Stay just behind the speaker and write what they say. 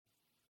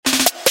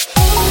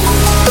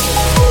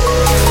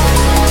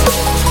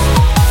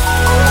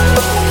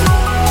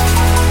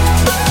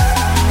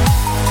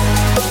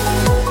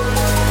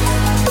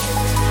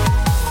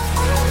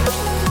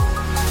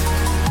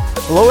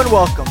Hello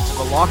and welcome to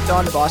the Locked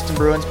On Boston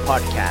Bruins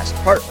podcast,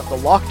 part of the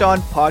Locked On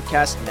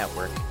Podcast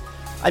Network.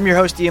 I'm your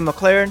host, Ian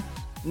McLaren,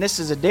 and this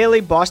is a daily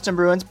Boston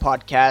Bruins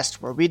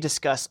podcast where we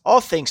discuss all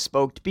things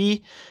Spoked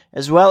B,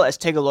 as well as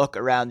take a look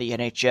around the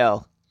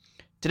NHL.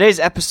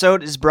 Today's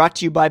episode is brought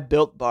to you by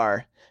Built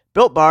Bar.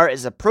 Built Bar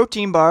is a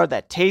protein bar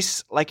that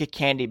tastes like a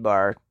candy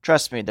bar.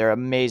 Trust me, they're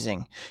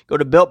amazing. Go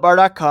to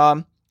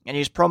BuiltBar.com and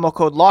use promo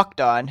code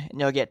LOCKEDON, and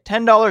you'll get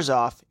 $10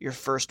 off your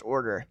first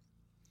order.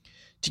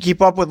 To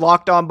keep up with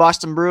Locked On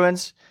Boston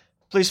Bruins,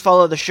 please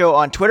follow the show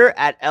on Twitter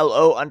at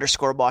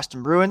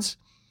LO_Boston Bruins.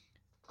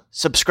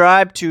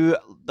 Subscribe to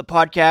the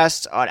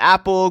podcast on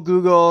Apple,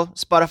 Google,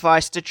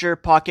 Spotify, Stitcher,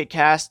 Pocket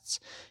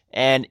Casts,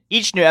 and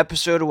each new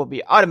episode will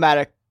be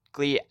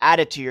automatically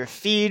added to your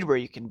feed where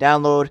you can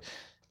download,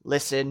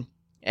 listen,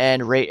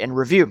 and rate and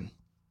review.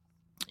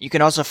 You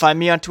can also find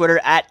me on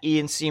Twitter at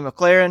Ian C.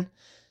 McLaren.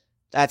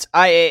 That's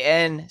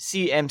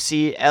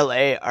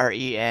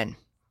IANCMCLAREN.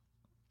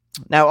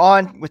 Now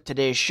on with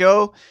today's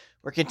show,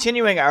 we're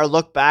continuing our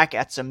look back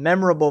at some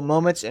memorable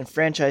moments in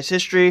franchise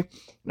history,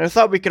 and I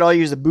thought we could all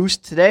use a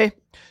boost today,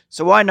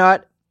 so why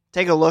not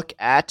take a look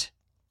at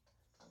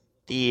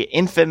the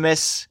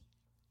infamous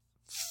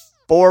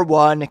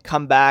 4-1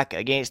 comeback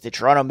against the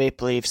Toronto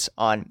Maple Leafs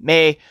on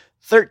May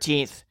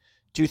 13th,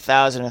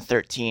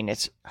 2013.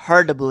 It's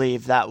hard to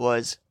believe that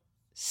was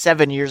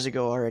 7 years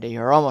ago already,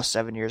 or almost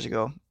 7 years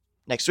ago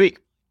next week.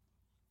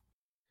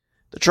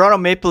 The Toronto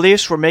Maple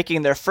Leafs were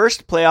making their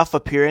first playoff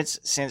appearance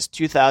since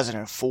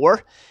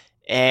 2004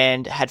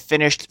 and had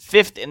finished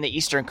 5th in the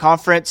Eastern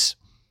Conference.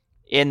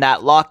 In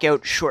that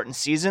lockout shortened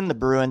season, the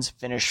Bruins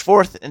finished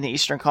 4th in the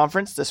Eastern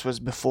Conference. This was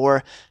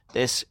before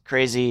this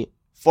crazy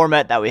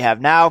format that we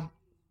have now.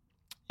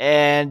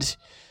 And,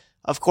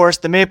 of course,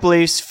 the Maple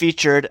Leafs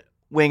featured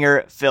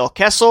winger Phil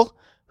Kessel,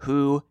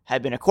 who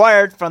had been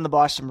acquired from the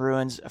Boston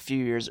Bruins a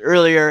few years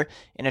earlier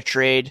in a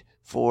trade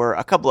for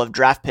a couple of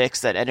draft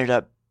picks that ended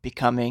up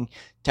becoming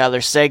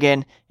Tyler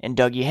Seguin and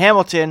Dougie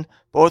Hamilton,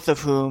 both of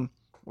whom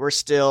were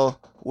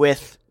still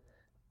with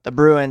the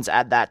Bruins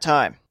at that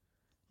time.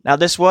 Now,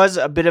 this was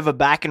a bit of a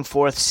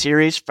back-and-forth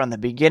series from the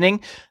beginning.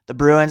 The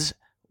Bruins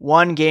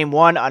won Game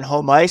 1 on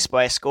home ice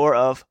by a score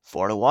of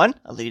 4-1,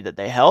 a lead that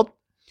they held.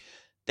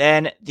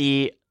 Then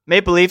the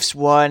Maple Leafs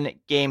won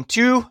Game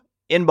 2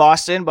 in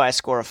Boston by a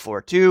score of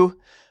 4-2.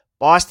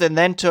 Boston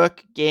then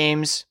took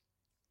Games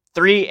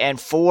 3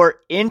 and 4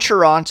 in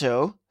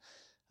Toronto,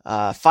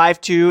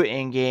 5-2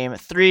 in Game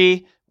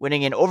 3,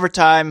 winning in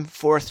overtime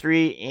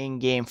 4-3 in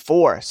Game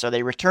 4. So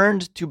they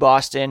returned to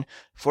Boston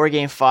for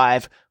Game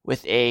 5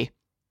 with a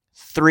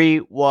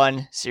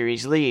 3-1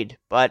 series lead.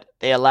 But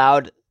they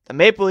allowed the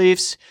Maple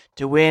Leafs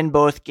to win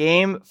both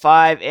Game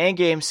 5 and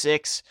Game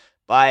 6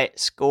 by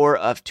score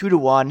of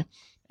 2-1,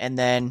 and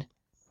then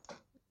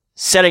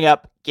setting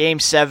up Game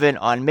 7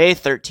 on May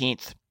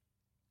 13th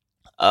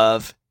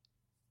of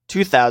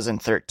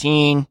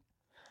 2013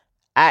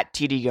 at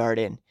TD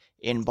Garden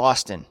in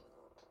Boston.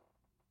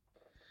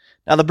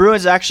 Now, the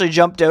Bruins actually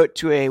jumped out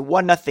to a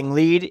 1-0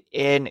 lead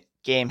in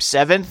Game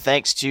 7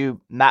 thanks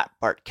to Matt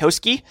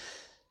Bartkowski.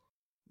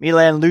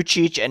 Milan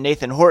Lucic and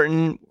Nathan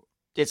Horton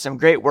did some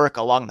great work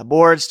along the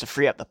boards to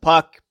free up the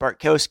puck.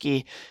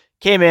 Bartkowski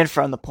came in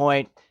from the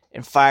point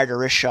and fired a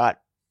wrist shot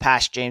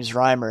past James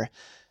Reimer.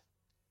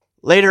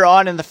 Later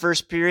on in the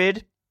first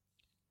period,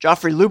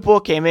 Joffrey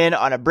Lupul came in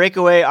on a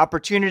breakaway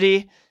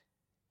opportunity.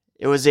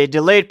 It was a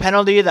delayed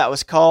penalty that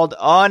was called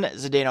on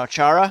Zdeno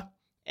Chara,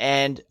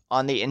 and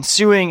on the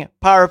ensuing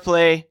power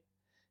play,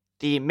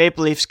 the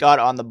Maple Leafs got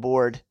on the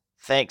board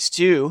thanks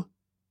to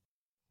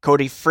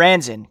Cody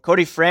Franzen.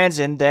 Cody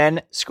Franzen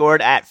then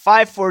scored at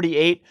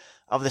 5:48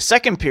 of the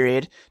second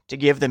period to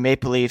give the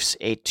Maple Leafs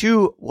a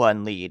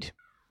 2-1 lead.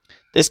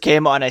 This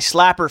came on a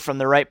slapper from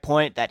the right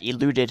point that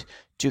eluded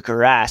Tuukka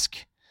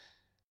Rask.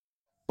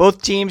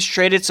 Both teams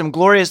traded some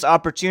glorious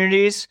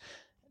opportunities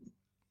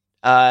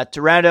to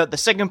round out the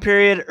second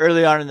period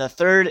early on in the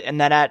third, and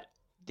then at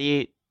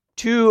the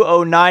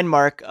 2:09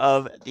 mark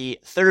of the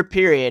third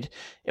period,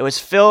 it was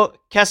Phil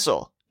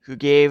Kessel who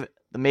gave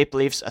the Maple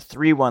Leafs a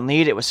 3-1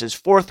 lead. It was his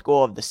fourth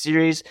goal of the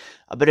series,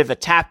 a bit of a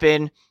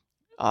tap-in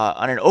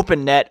on an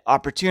open net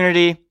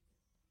opportunity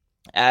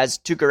as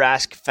Tuukka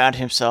Rask found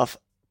himself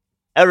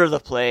out of the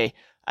play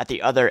at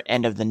the other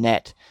end of the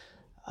net.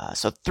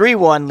 So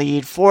 3-1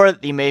 lead for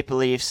the Maple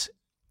Leafs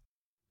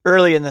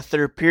early in the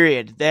third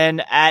period.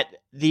 Then at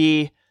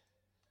the,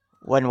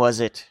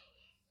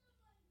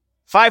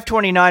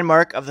 5:29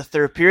 mark of the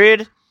third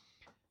period,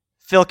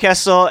 Phil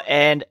Kessel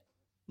and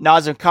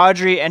Nazem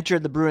Kadri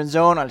entered the Bruins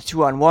zone on a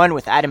 2-on-1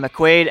 with Adam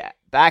McQuaid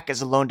back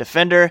as a lone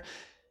defender.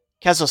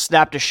 Kessel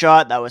snapped a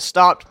shot that was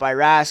stopped by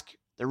Rask.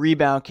 The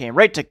rebound came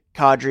right to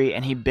Kadri,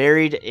 and he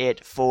buried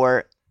it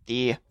for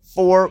the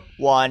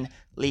 4-1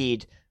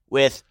 lead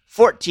with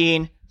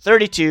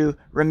 14:32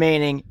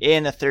 remaining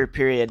in the third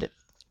period.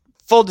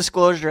 Full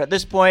disclosure at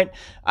this point,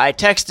 I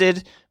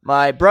texted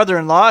my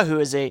brother-in-law, who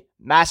is a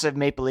massive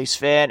Maple Leafs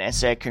fan, and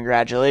said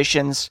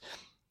congratulations.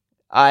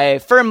 I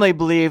firmly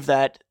believe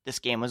that this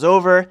game was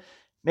over.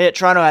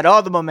 Toronto had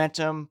all the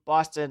momentum.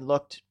 Boston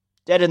looked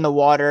dead in the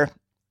water.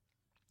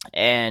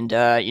 And,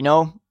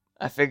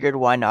 I figured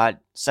why not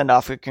send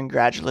off a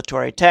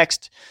congratulatory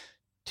text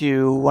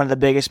to one of the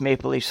biggest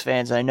Maple Leafs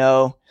fans I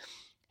know.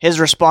 His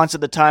response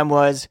at the time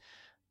was,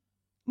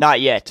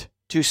 "Not yet.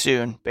 Too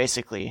soon,"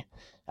 basically.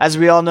 As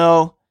we all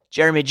know,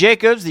 Jeremy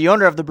Jacobs, the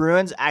owner of the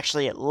Bruins,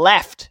 actually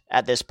left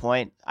at this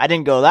point. I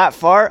didn't go that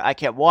far. I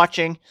kept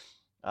watching,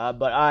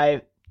 but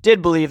I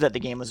did believe that the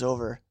game was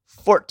over.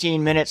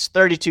 14 minutes,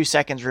 32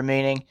 seconds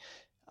remaining,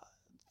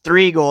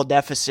 3-goal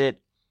deficit.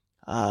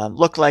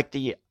 Looked like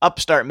the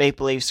upstart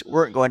Maple Leafs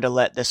weren't going to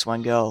let this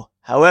one go.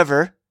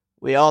 However,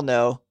 we all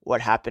know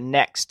what happened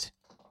next.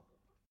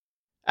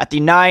 At the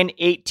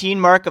 9:18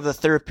 mark of the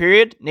third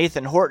period,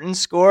 Nathan Horton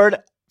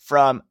scored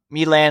from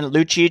Milan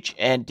Lucic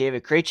and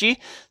David Krejci.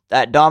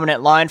 That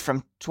dominant line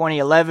from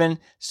 2011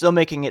 still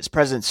making its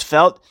presence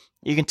felt.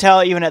 You can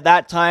tell even at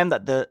that time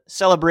that the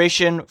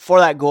celebration for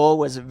that goal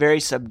was very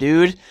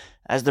subdued,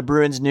 as the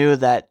Bruins knew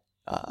that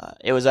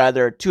it was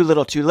either too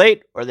little too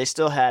late, or they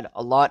still had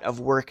a lot of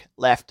work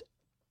left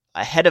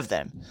ahead of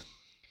them.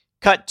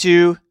 Cut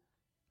to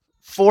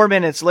 4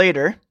 minutes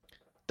later,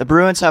 the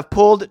Bruins have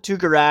pulled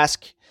Tuukka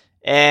Rask,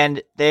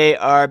 and they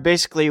are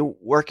basically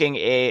working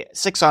a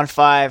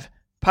 6-on-5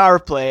 power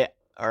play,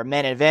 or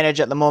man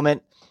advantage at the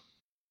moment.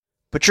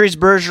 Patrice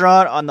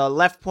Bergeron on the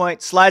left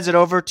point slides it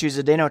over to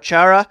Zdeno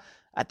Chara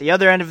at the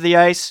other end of the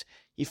ice.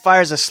 He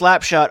fires a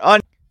slap shot on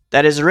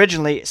that is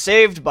originally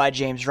saved by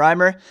James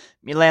Reimer.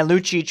 Milan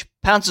Lucic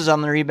pounces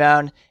on the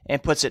rebound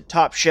and puts it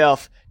top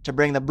shelf to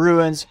bring the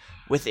Bruins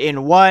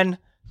within one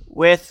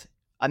with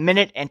 1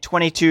 minute and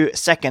 22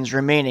 seconds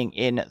remaining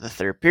in the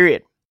third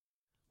period.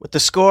 With the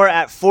score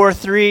at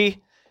 4-3,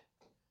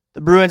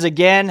 the Bruins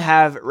again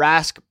have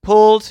Rask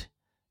pulled,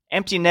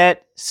 empty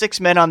net, 6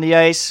 men on the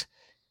ice.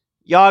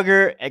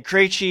 Jágr and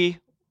Krejci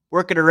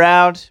work it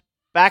around,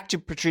 back to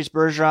Patrice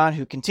Bergeron,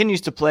 who continues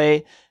to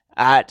play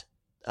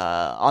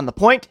on the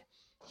point.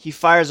 He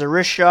fires a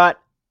wrist shot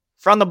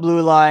from the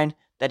blue line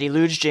that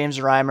eludes James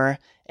Reimer,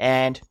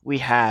 and we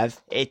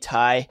have a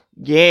tie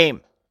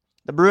game.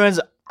 The Bruins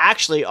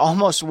actually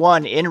almost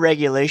won in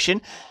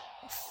regulation.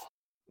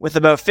 With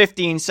about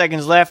 15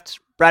 seconds left,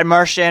 Brad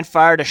Marchand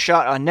fired a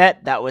shot on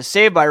net that was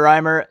saved by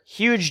Reimer.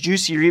 Huge,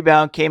 juicy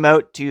rebound came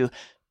out to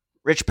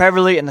Rich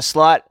Peverley in the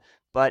slot,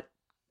 but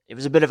it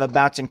was a bit of a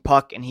bouncing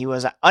puck, and he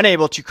was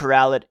unable to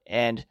corral it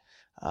and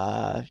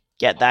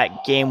get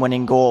that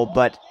game-winning goal.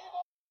 But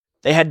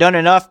they had done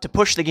enough to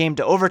push the game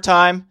to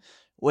overtime,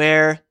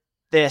 where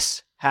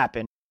this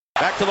happened.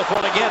 Back to the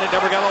front again. It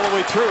never got all the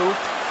way through.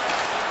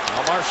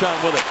 Now Marchand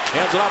with it.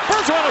 Hands it off.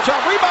 Bergeron on shot.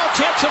 Rebound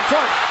chance in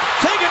front.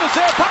 Sagan is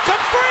there. Puck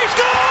comes free.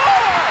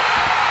 Score!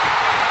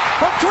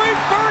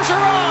 Patrice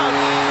Bergeron,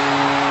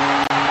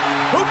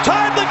 who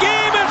tied the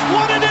game, has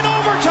won it in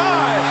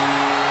overtime.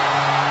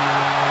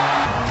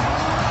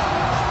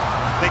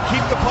 They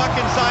keep the puck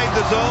inside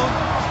the zone.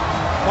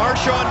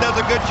 Marchand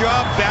does a good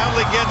job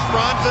battling against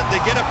Bronson.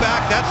 They get it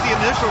back. That's the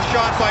initial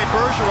shot by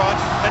Bergeron.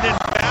 And then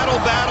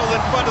battle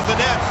in front of the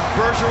net.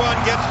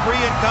 Bergeron gets free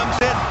and comes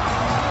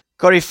in.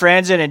 Cody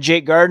Franzen and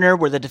Jake Gardiner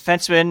were the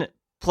defensemen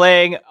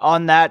playing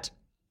on that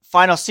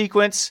final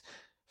sequence.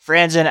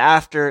 Franzen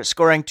after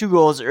scoring 2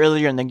 goals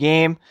earlier in the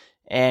game,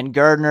 and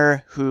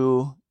Gardiner,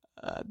 who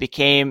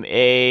became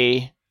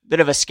a bit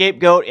of a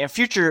scapegoat in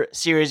future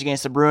series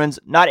against the Bruins,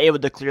 not able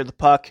to clear the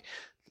puck.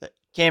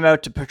 Came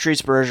out to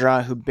Patrice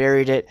Bergeron, who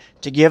buried it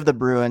to give the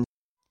Bruins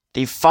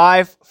the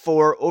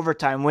 5-4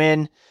 overtime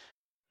win.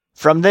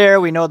 From there,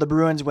 we know the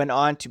Bruins went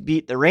on to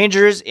beat the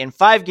Rangers in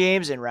 5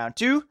 games in round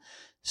 2,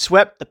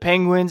 swept the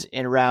Penguins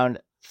in round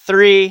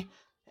 3,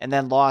 and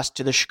then lost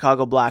to the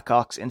Chicago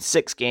Blackhawks in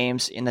 6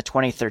 games in the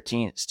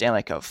 2013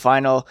 Stanley Cup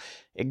Final.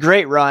 A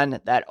great run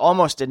that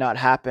almost did not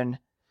happen,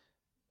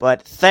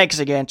 but thanks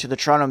again to the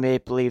Toronto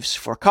Maple Leafs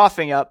for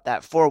coughing up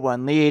that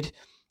 4-1 lead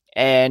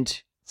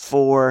and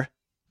for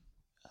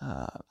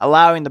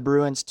allowing the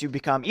Bruins to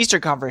become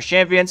Eastern Conference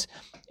champions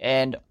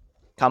and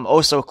come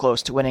oh so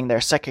close to winning their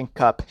second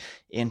cup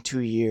in 2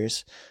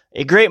 years.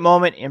 A great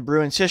moment in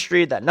Bruins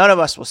history that none of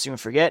us will soon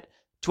forget.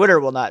 Twitter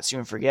will not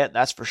soon forget,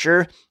 that's for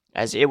sure,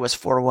 as it was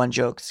 4-1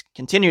 jokes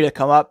continue to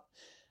come up.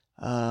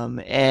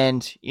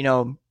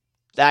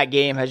 That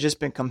game has just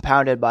been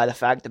compounded by the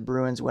fact the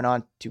Bruins went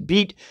on to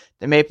beat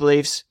the Maple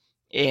Leafs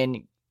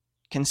in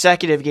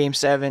consecutive Game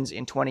 7s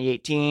in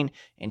 2018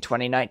 and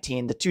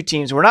 2019. The two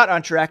teams were not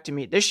on track to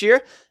meet this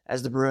year,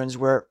 as the Bruins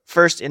were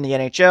first in the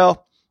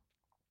NHL.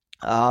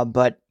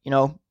 But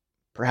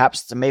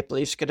perhaps the Maple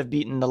Leafs could have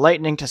beaten the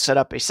Lightning to set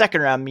up a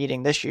second-round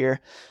meeting this year,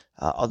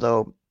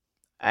 although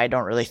I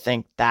don't really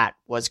think that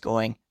was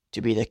going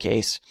to be the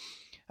case.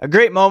 A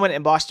great moment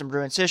in Boston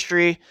Bruins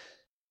history,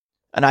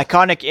 an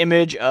iconic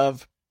image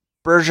of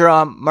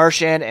Bergeron,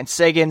 Marchand, and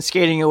Sagan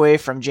skating away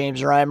from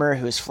James Reimer,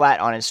 who is flat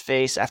on his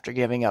face after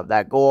giving up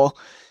that goal.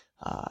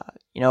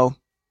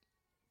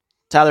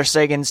 Tyler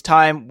Sagan's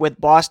time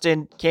with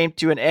Boston came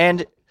to an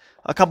end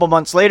a couple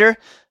months later,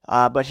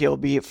 but he'll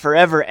be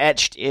forever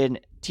etched in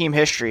team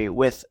history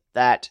with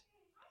that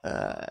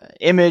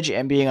image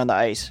and being on the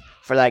ice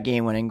for that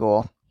game-winning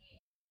goal.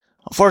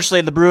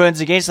 Unfortunately, the Bruins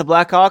against the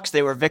Blackhawks,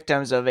 they were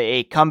victims of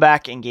a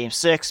comeback in Game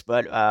 6,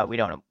 but we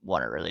don't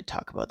want to really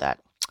talk about that.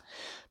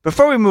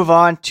 Before we move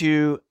on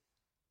to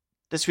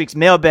this week's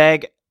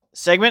mailbag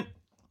segment,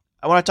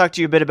 I want to talk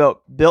to you a bit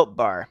about Built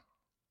Bar.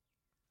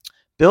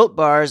 Built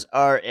Bars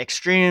are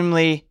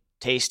extremely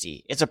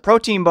tasty. It's a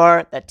protein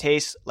bar that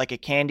tastes like a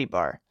candy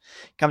bar.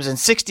 It comes in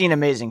 16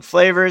 amazing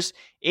flavors,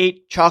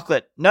 8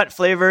 chocolate nut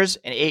flavors,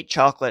 and 8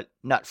 chocolate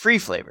nut-free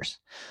flavors.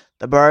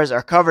 The bars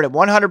are covered in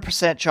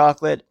 100%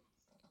 chocolate,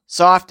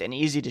 soft and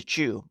easy to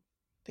chew.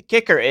 The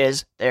kicker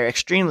is they're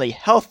extremely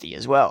healthy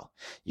as well.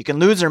 You can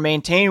lose or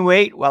maintain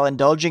weight while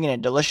indulging in a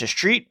delicious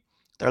treat.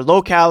 They're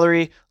low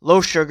calorie,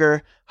 low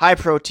sugar, high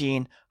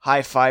protein,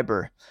 high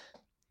fiber.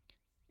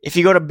 If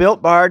you go to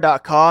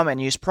BuiltBar.com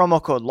and use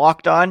promo code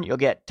LOCKEDON, you'll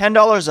get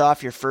 $10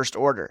 off your first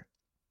order.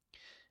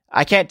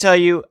 I can't tell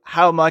you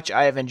how much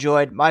I have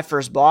enjoyed my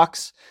first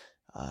box.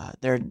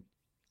 They're,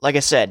 like I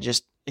said,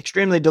 just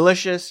extremely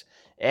delicious,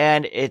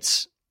 and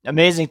it's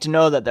amazing to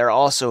know that they're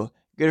also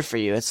good for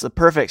you. It's the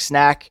perfect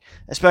snack,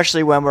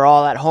 especially when we're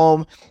all at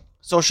home,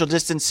 social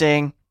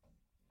distancing.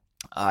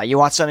 You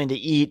want something to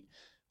eat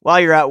while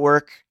you're at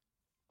work,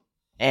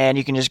 and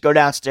you can just go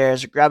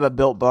downstairs, grab a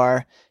Built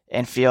Bar,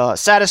 and feel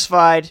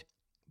satisfied,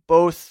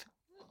 both,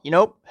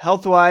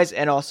 health-wise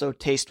and also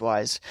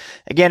taste-wise.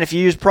 Again, if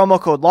you use promo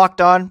code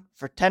LOCKEDON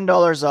for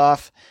 $10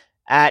 off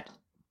at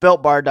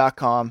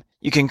BuiltBar.com,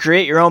 you can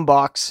create your own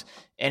box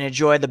and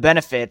enjoy the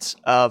benefits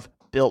of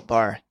Built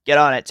Bar. Get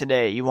on it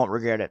today. You won't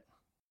regret it.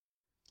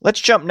 Let's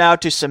jump now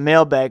to some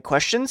mailbag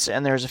questions,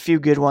 and there's a few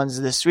good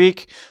ones this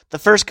week. The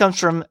first comes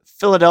from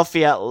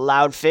Philadelphia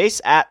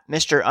Loudface at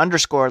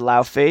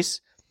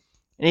Mr_Loudface,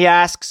 and he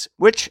asks,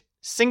 which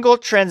single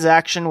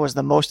transaction was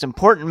the most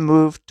important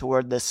move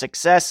toward the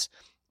success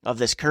of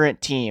this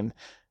current team?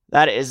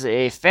 That is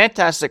a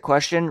fantastic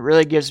question.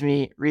 Really gives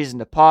me reason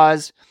to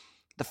pause.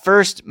 The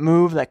first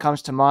move that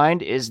comes to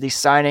mind is the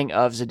signing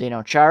of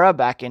Zdeno Chara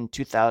back in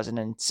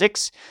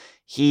 2006.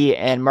 He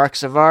and Marc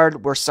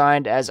Savard were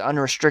signed as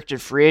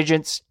unrestricted free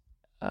agents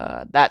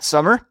that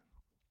summer.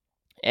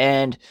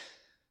 And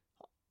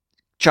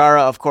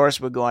Chara, of course,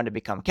 would go on to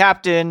become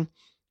captain.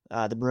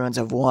 The Bruins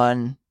have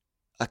won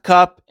a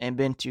cup and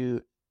been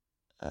to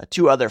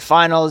 2 other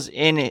finals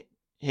in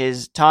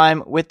his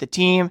time with the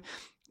team.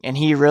 And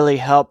he really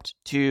helped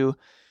to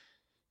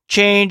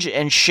change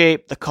and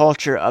shape the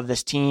culture of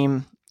this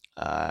team.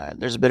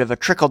 There's a bit of a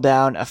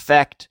trickle-down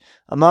effect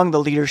among the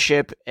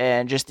leadership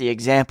and just the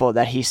example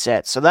that he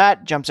set. So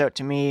that jumps out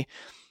to me.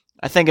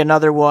 I think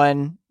another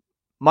one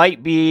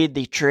might be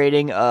the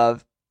trading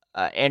of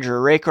Andrew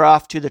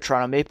Raycroft to the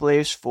Toronto Maple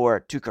Leafs for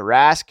Tuukka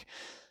Rask.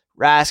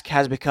 Rask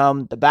has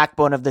become the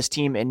backbone of this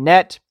team in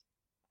net.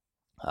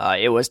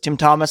 It was Tim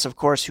Thomas, of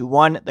course, who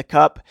won the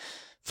cup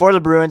for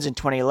the Bruins in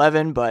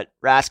 2011, but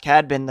Rask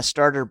had been the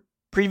starter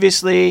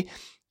previously.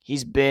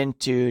 He's been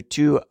to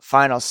 2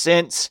 finals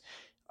since.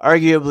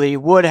 Arguably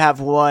would have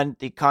won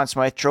the Conn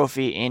Smythe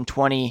Trophy in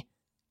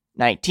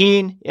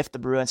 2019 if the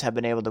Bruins had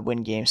been able to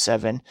win Game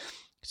 7.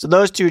 So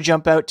those 2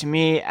 jump out to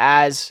me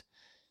as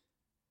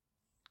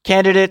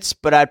candidates,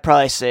 but I'd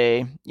probably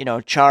say,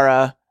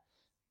 Chara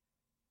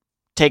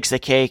takes the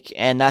cake,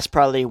 and that's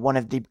probably one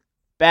of the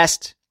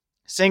best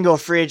single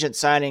free agent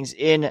signings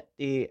in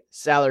the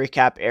salary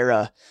cap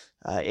era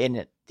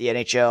in the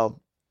NHL,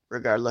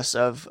 regardless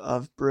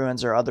of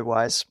Bruins or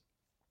otherwise.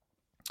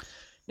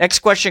 Next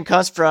question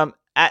comes from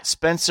at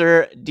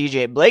Spencer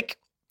DJ Blake.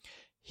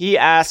 He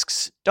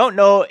asks, don't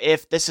know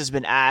if this has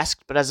been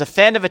asked, but as a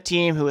fan of a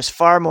team who is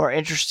far more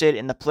interested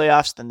in the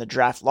playoffs than the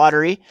draft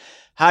lottery,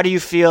 how do you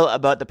feel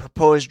about the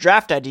proposed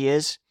draft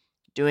ideas,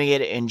 doing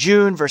it in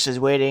June versus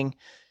waiting,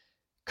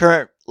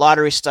 current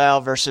lottery style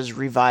versus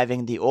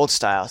reviving the old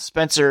style?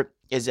 Spencer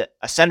is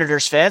a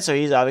Senators fan, so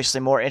he's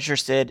obviously more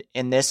interested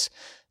in this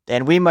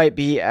than we might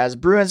be as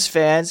Bruins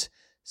fans,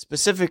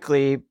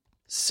 specifically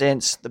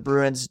since the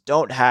Bruins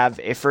don't have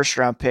a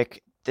first-round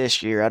pick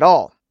this year at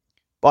all.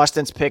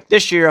 Boston's pick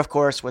this year, of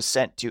course, was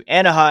sent to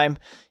Anaheim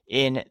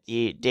in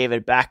the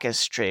David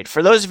Backes trade.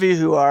 For those of you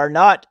who are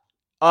not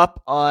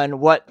up on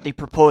what the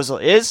proposal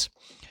is,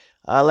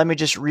 let me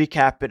just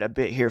recap it a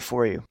bit here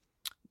for you.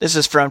 This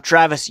is from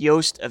Travis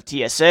Yost of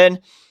TSN,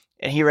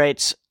 and he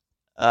writes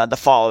the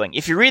following.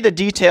 If you read the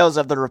details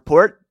of the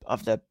report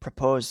of the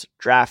proposed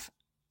draft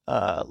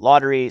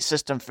lottery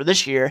system for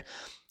this year,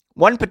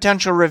 one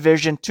potential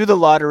revision to the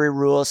lottery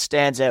rules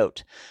stands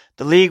out.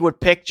 The league would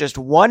pick just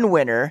one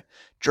winner,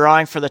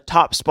 drawing for the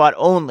top spot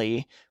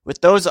only, with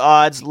those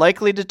odds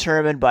likely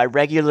determined by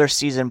regular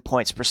season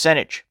points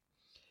percentage.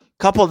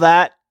 Couple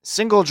that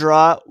single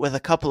draw with a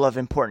couple of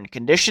important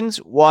conditions.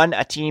 1,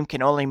 a team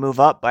can only move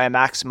up by a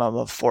maximum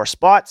of 4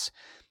 spots.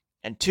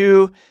 And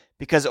 2,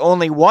 because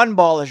only 1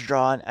 ball is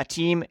drawn, a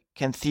team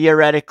can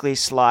theoretically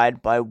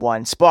slide by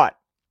 1 spot.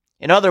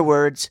 In other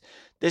words,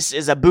 this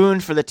is a boon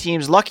for the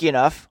teams lucky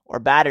enough or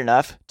bad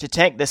enough to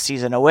tank this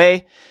season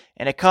away,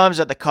 and it comes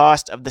at the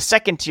cost of the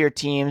second-tier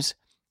teams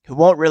who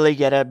won't really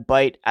get a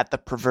bite at the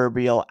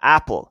proverbial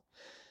apple.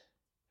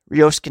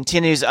 Rios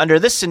continues, under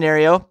this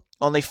scenario,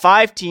 only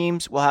 5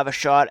 teams will have a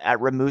shot at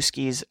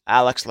Rimouski's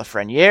Alex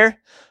Lafreniere.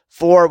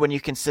 4 when you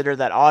consider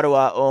that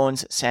Ottawa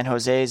owns San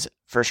Jose's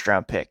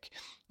first-round pick.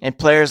 And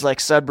players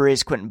like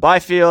Sudbury's Quentin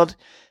Byfield,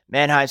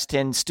 Mannheim's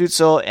Tim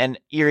Stützle, and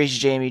Erie's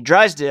Jamie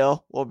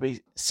Drysdale will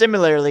be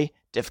similarly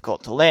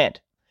difficult to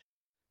land.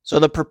 So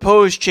the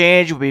proposed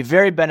change will be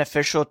very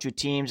beneficial to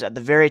teams at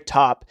the very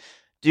top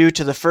due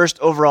to the first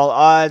overall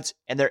odds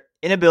and their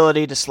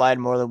inability to slide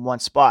more than one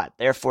spot.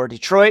 Therefore,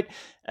 Detroit,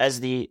 as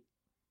the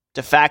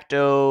de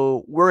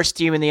facto worst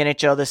team in the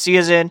NHL this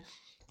season,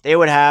 they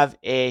would have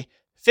a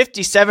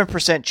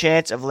 57%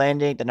 chance of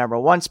landing the number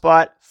 1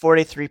 spot,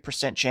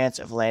 43% chance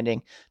of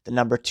landing the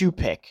number 2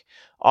 pick.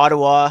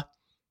 Ottawa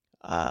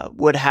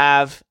would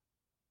have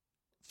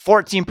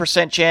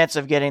 14% chance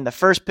of getting the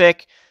first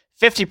pick,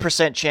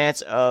 50%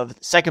 chance of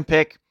the second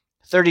pick,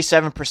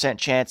 37%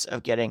 chance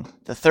of getting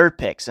the third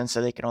pick, since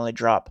they can only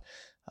drop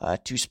 1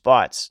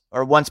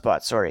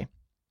 spot, sorry.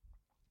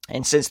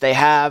 And since they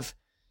have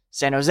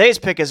San Jose's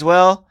pick as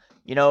well,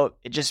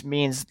 it just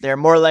means they're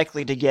more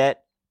likely to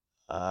get,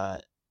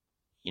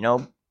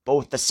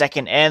 both the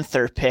second and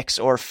third picks,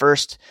 or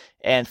first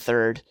and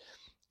third.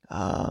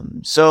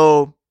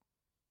 So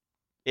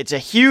it's a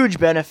huge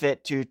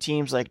benefit to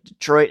teams like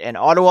Detroit and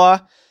Ottawa.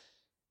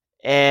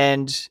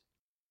 And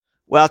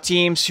while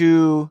teams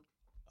who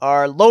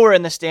are lower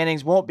in the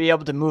standings won't be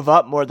able to move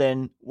up more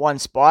than 1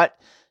 spot,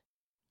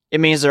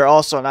 it means they're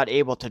also not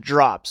able to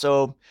drop.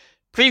 So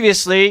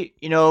previously,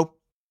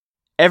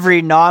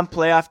 every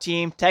non-playoff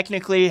team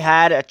technically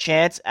had a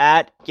chance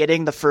at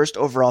getting the first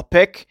overall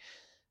pick.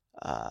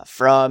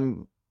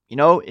 From,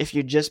 if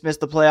you just missed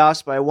the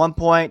playoffs by 1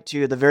 point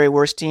to the very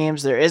worst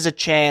teams, there is a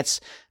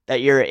chance that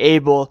you're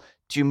able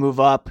to move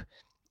up,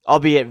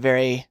 albeit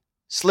very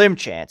slim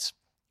chance.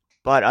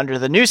 But under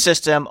the new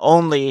system,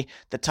 only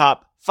the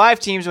top 5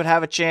 teams would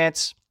have a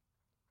chance,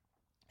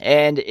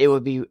 and it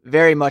would be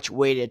very much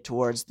weighted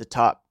towards the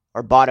top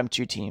or bottom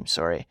 2 teams.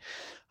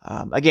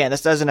 Again,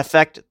 this doesn't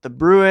affect the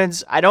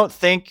Bruins. I don't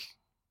think.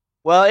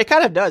 Well, it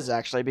kind of does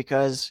actually,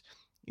 because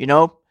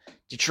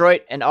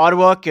Detroit and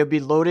Ottawa could be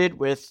loaded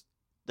with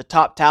the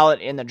top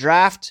talent in the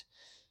draft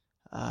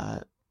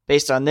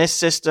based on this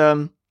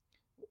system.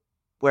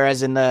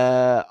 Whereas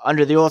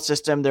under the old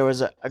system, there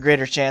was a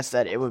greater chance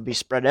that it would be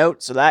spread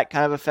out. So that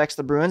kind of affects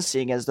the Bruins,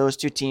 seeing as those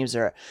 2 teams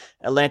are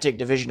Atlantic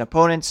Division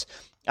opponents.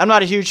 I'm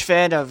not a huge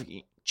fan of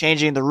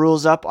changing the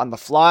rules up on the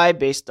fly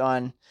based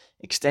on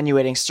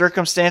extenuating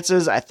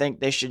circumstances. I think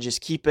they should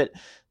just keep it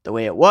the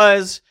way it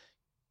was.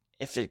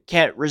 If it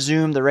can't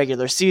resume the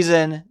regular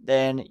season,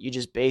 then you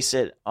just base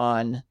it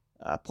on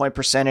point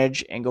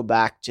percentage and go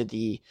back to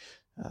the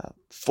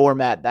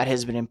format that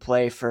has been in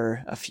play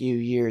for a few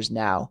years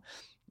now.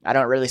 I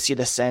don't really see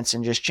the sense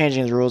in just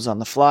changing the rules on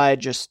the fly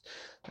just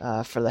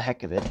for the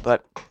heck of it,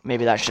 but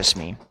maybe that's just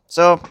me.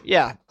 So,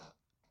 yeah,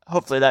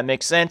 hopefully that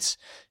makes sense,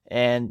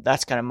 and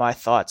that's kind of my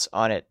thoughts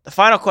on it. The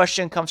final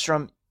question comes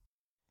from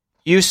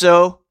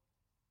Juuso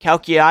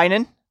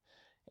Kaukiainen,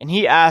 and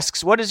he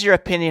asks, what is your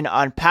opinion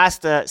on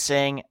Pasta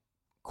saying,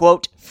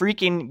 quote,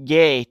 freaking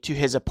gay to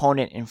his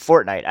opponent in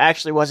Fortnite? I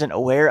actually wasn't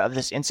aware of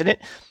this incident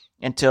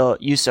until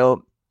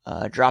Juuso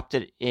dropped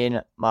it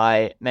in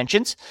my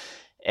mentions.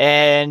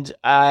 And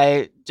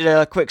I did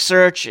a quick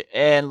search,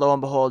 and lo and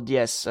behold,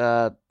 yes,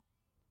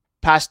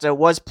 Pasta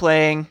was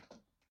playing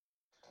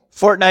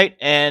Fortnite,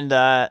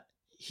 and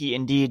he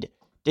indeed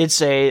did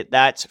say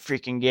that's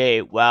freaking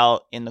gay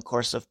while in the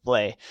course of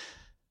play.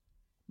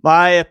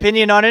 My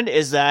opinion on it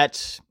is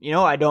that,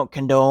 I don't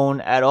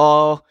condone at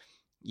all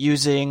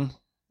using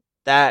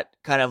that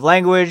kind of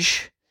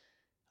language.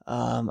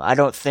 I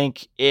don't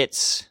think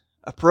it's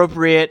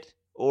appropriate,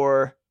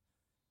 or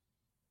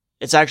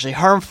it's actually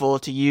harmful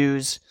to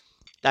use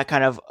that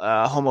kind of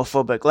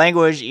homophobic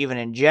language, even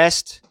in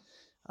jest.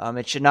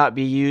 It should not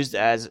be used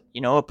as, a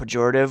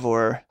pejorative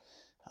or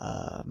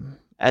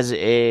as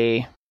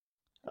a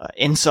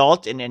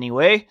insult in any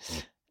way.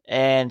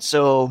 And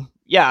so,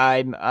 yeah,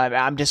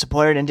 I'm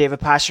disappointed in David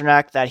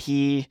Pastrnak that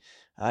he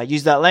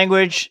used that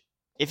language.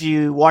 If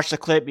you watch the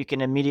clip, you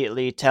can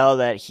immediately tell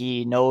that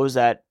he knows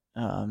that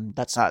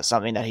that's not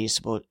something that he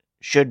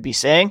should be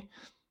saying.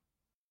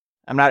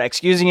 I'm not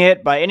excusing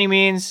it by any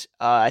means.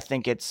 I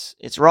think it's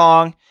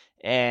wrong,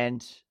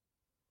 and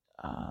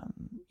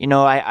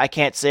I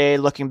can't say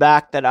looking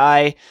back that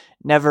I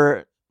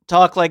never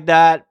talk like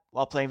that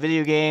while playing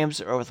video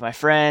games or with my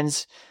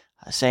friends,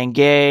 saying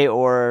gay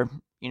or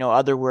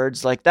other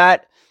words like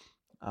that.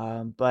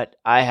 But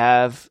I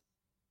have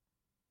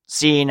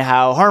seen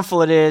how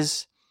harmful it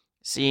is,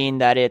 seen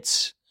that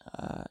it's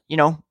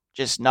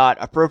just not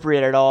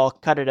appropriate at all.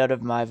 Cut it out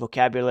of my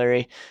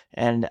vocabulary,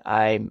 and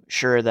I'm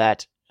sure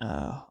that.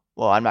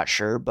 I'm not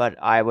sure, but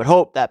I would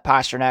hope that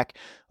Pastrnak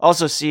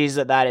also sees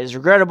that that is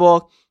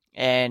regrettable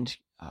and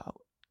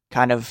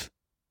kind of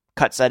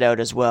cuts that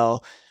out as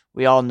well.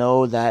 We all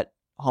know that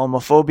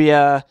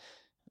homophobia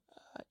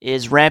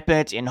is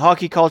rampant in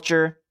hockey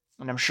culture,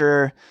 and I'm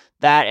sure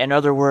that and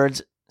other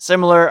words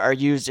similar are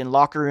used in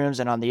locker rooms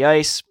and on the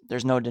ice.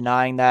 There's no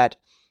denying that.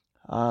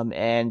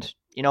 And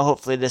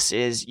hopefully this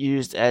is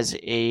used as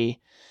a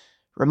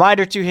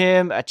reminder to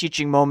him, a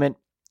teaching moment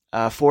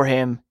for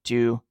him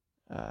to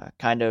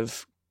kind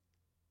of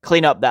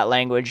clean up that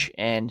language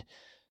and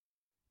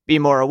be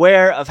more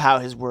aware of how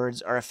his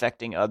words are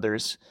affecting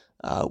others,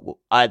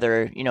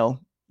 either,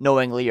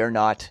 knowingly or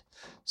not.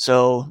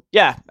 So,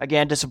 yeah,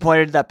 again,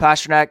 disappointed that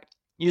Pastrnak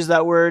used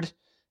that word,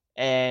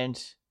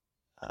 and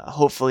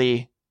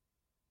hopefully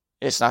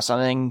it's not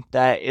something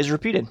that is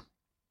repeated.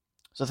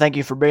 So thank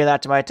you for bringing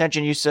that to my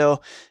attention,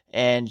 Juuso,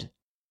 and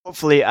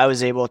hopefully I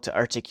was able to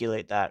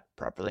articulate that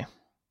properly.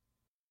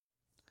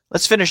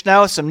 Let's finish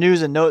now with some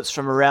news and notes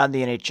from around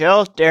the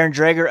NHL. Darren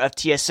Dreger of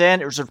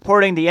TSN is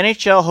reporting the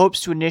NHL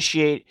hopes to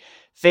initiate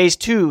Phase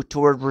 2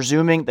 toward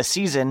resuming the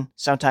season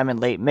sometime in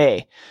late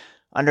May.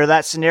 Under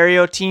that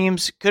scenario,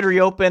 teams could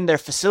reopen their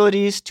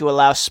facilities to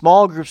allow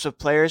small groups of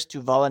players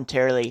to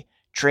voluntarily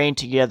train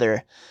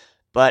together.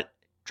 But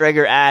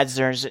Dreger adds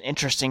there's an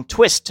interesting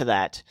twist to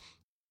that.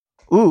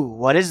 Ooh,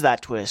 what is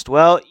that twist?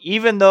 Well,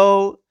 even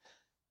though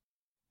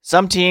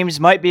some teams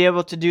might be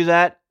able to do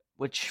that,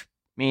 which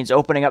means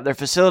opening up their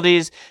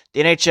facilities,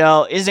 the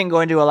NHL isn't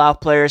going to allow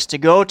players to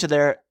go to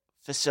their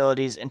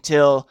facilities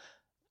until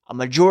a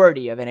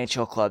majority of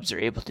NHL clubs are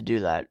able to do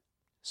that.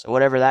 So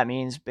whatever that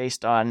means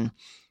based on,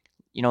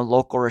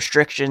 local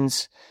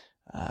restrictions,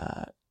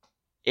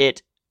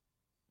 it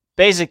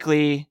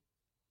basically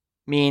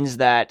means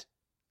that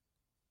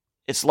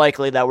it's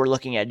likely that we're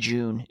looking at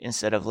June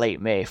instead of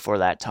late May for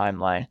that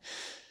timeline.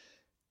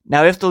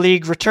 Now, if the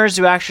league returns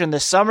to action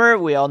this summer,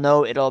 we all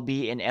know it'll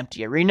be in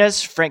empty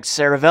arenas. Frank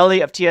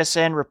Saravelli of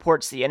TSN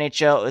reports the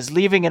NHL is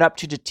leaving it up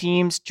to the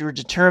teams to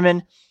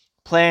determine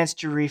plans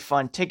to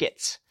refund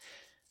tickets.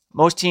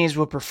 Most teams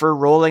will prefer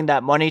rolling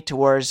that money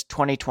towards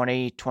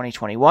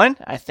 2020-2021.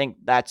 I think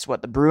that's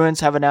what the Bruins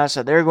have announced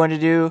that they're going to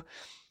do.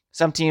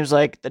 Some teams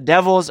like the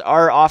Devils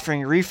are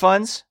offering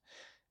refunds.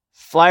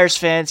 Flyers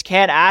fans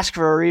can ask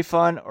for a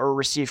refund or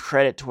receive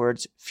credit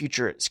towards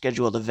future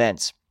scheduled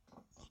events.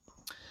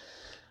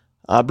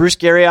 Bruce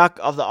Garriock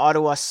of the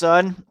Ottawa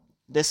Sun,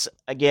 this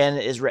again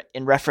is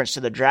in reference to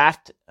the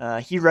draft.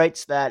 He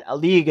writes that a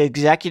league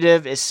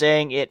executive is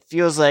saying it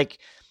feels like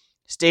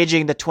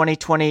staging the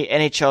 2020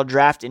 NHL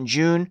draft in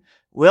June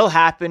will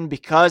happen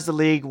because the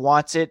league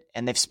wants it,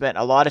 and they've spent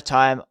a lot of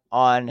time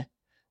on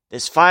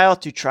this file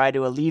to try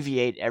to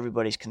alleviate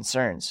everybody's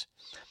concerns.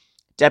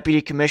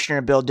 Deputy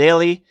Commissioner Bill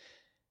Daly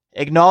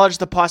acknowledged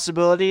the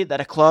possibility that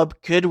a club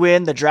could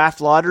win the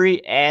draft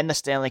lottery and the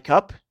Stanley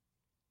Cup,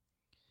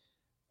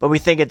 but we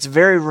think it's a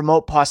very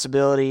remote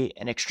possibility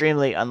and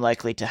extremely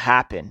unlikely to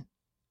happen.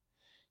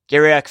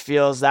 Garriock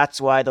feels that's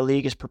why the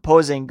league is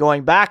proposing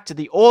going back to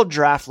the old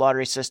draft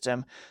lottery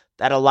system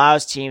that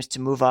allows teams to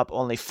move up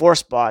only 4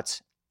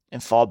 spots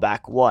and fall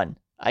back 1.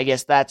 I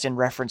guess that's in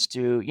reference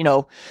to,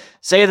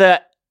 say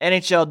the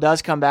NHL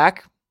does come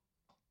back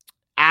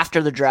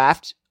after the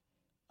draft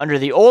under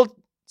the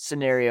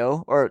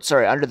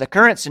under the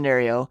current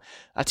scenario,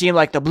 a team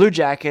like the Blue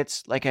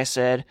Jackets, like I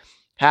said,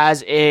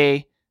 has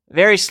a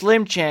very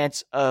slim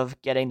chance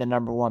of getting the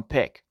number 1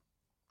 pick.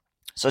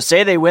 So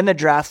say they win the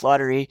draft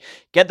lottery,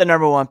 get the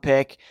number 1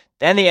 pick,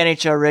 then the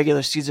NHL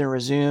regular season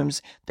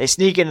resumes, they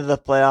sneak into the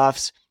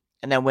playoffs,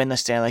 and then win the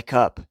Stanley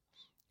Cup.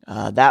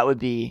 That would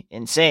be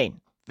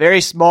insane. Very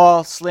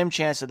small, slim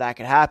chance that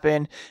could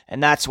happen,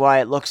 and that's why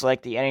it looks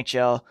like the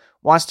NHL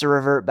wants to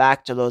revert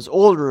back to those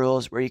old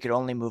rules where you could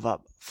only move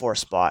up 4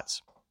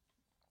 spots.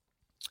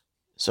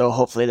 So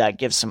hopefully that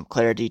gives some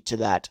clarity to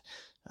that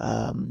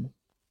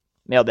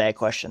mailbag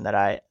question that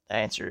I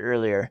answered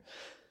earlier.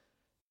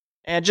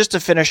 And just to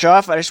finish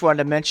off, I just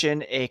wanted to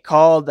mention a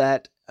call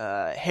that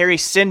Harry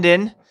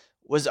Sinden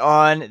was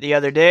on the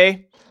other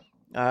day.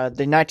 The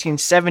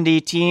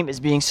 1970 team is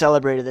being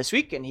celebrated this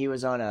week, and he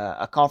was on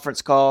a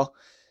conference call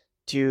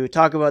to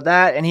talk about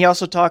that. And he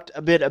also talked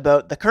a bit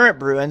about the current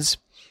Bruins.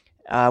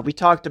 We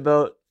talked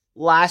about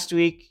last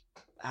week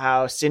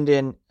how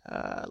Sinden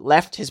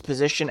left his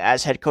position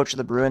as head coach of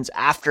the Bruins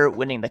after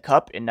winning the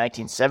Cup in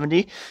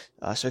 1970.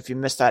 So if you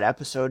missed that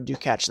episode, do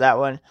catch that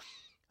one.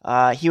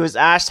 He was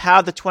asked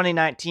how the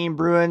 2019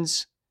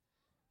 Bruins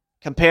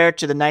compared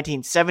to the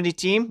 1970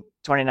 team,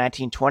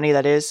 2019-20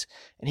 that is,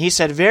 and he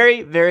said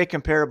very, very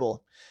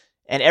comparable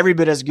and every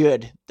bit as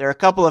good. There are a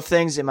couple of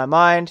things in my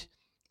mind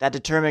that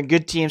determine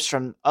good teams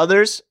from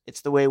others.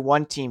 It's the way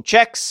one team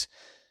checks.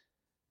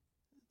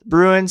 The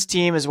Bruins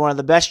team is one of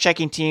the best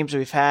checking teams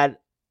we've had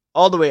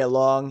all the way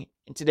along.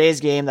 In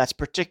today's game, that's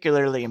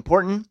particularly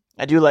important.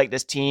 I do like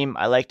this team.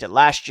 I liked it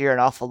last year an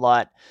awful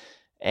lot.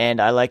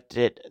 And I liked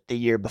it the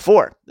year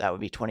before. That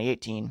would be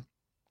 2018.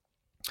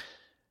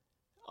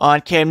 On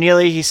Cam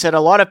Neely, he said,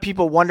 a lot of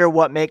people wonder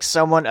what makes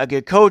someone a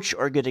good coach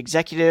or good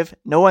executive.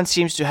 No one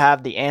seems to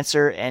have the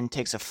answer and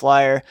takes a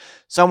flyer.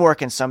 Some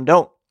work and some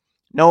don't.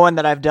 No one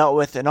that I've dealt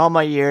with in all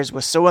my years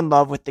was so in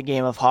love with the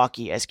game of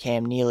hockey as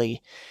Cam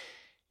Neely.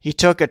 He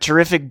took a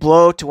terrific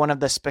blow to one of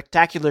the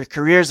spectacular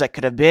careers that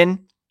could have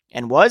been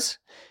and was,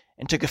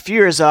 and took a few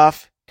years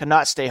off, could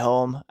not stay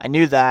home. I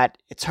knew that.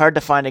 It's hard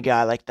to find a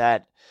guy like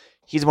that.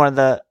 He's one of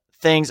the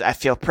things I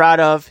feel proud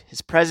of.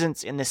 His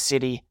presence in this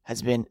city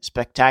has been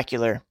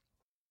spectacular.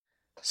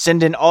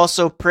 Sinden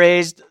also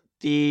praised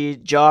the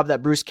job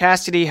that Bruce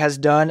Cassidy has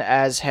done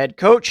as head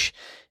coach,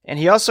 and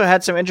he also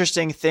had some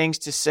interesting things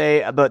to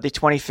say about the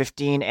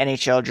 2015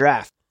 NHL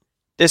draft.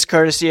 This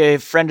courtesy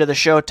of friend of the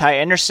show, Ty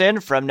Anderson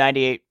from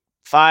 98.5,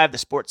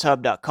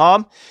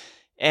 thesportshub.com,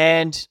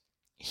 and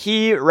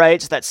he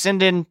writes that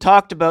Sinden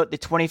talked about the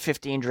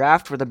 2015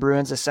 draft where the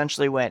Bruins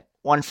essentially went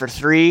 1 for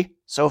 3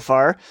 so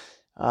far,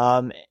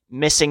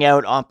 missing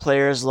out on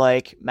players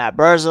like Matt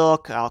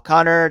Barzal, Kyle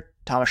Connor,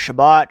 Thomas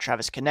Chabot,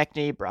 Travis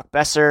Konechny, Brock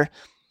Besser.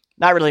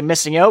 Not really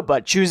missing out,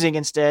 but choosing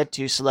instead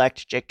to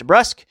select Jake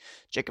DeBrusk,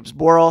 Jacob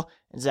Zboril,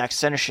 and Zach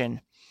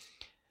Senyshyn.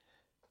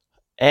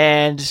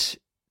 And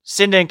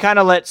Sinden kind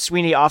of let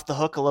Sweeney off the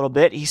hook a little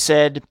bit. He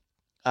said,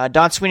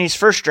 Don Sweeney's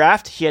first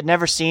draft, he had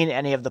never seen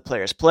any of the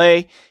players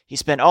play. He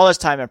spent all his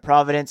time in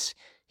Providence.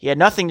 He had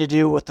nothing to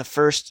do with the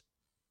first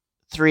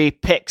 3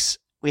 picks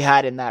we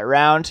had in that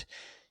round.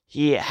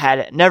 He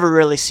had never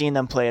really seen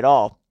them play at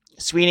all.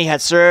 Sweeney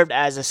had served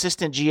as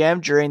assistant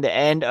GM during the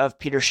end of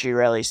Peter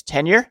Chiarelli's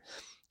tenure,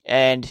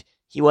 and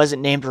he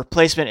wasn't named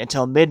replacement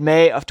until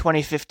mid-May of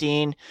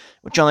 2015,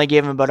 which only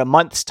gave him about a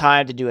month's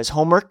time to do his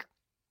homework.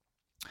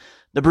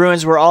 The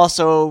Bruins were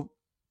also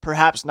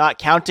perhaps not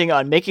counting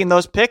on making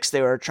those picks.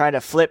 They were trying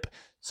to flip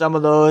some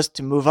of those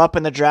to move up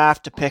in the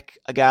draft to pick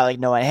a guy like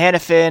Noah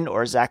Hanifin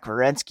or Zach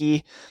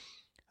Werenski.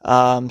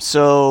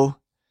 So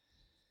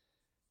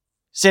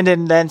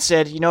Sinden then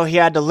said, he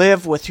had to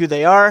live with who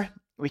they are.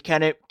 We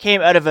kind of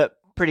came out of it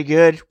pretty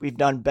good. We've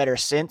done better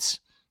since.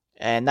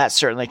 And that's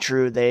certainly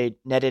true. They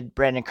netted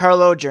Brandon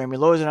Carlo, Jeremy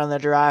Lozen on the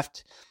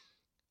draft,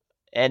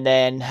 and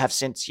then have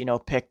since,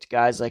 picked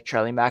guys like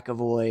Charlie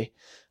McAvoy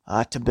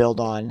to build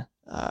on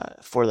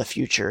for the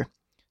future.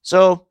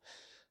 So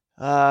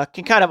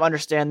can kind of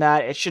understand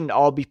that. It shouldn't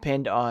all be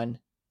pinned on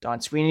Don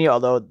Sweeney,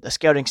 although the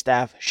scouting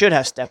staff should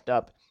have stepped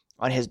up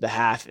on his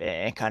behalf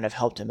and kind of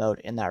helped him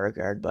out in that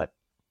regard. But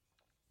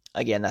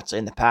again, that's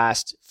in the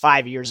past,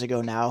 5 years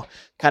ago now.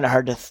 Kind of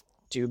hard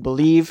to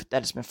believe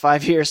that it's been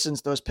 5 years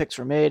since those picks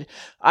were made.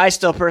 I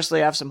still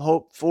personally have some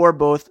hope for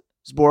both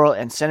Zboril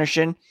and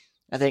Senyshyn.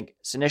 I think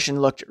Senyshyn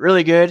looked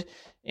really good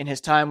in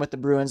his time with the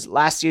Bruins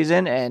last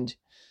season, and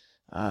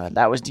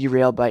that was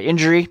derailed by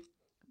injury.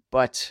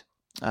 But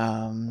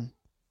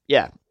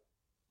yeah,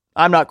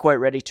 I'm not quite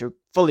ready to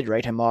fully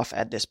write him off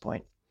at this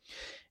point.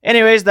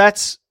 Anyways,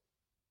 that's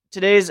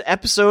today's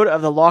episode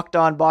of the Locked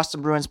On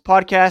Boston Bruins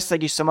podcast.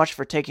 Thank you so much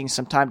for taking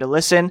some time to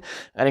listen.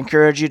 I'd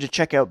encourage you to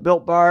check out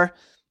Built Bar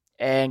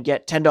and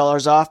get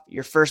 $10 off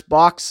your first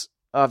box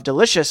of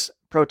delicious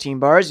protein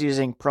bars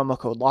using promo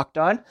code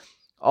LOCKEDON.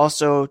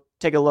 Also,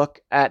 take a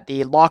look at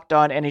the Locked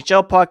On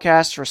NHL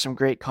podcast for some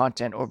great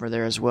content over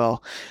there as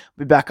well.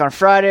 We'll be back on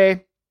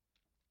Friday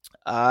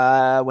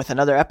with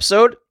another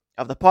episode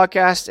of the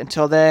podcast.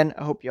 Until then,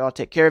 I hope you all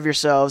take care of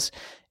yourselves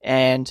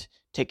and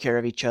take care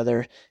of each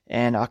other,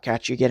 and I'll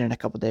catch you again in a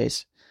couple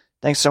days.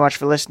 Thanks so much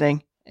for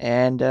listening,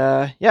 and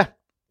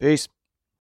peace.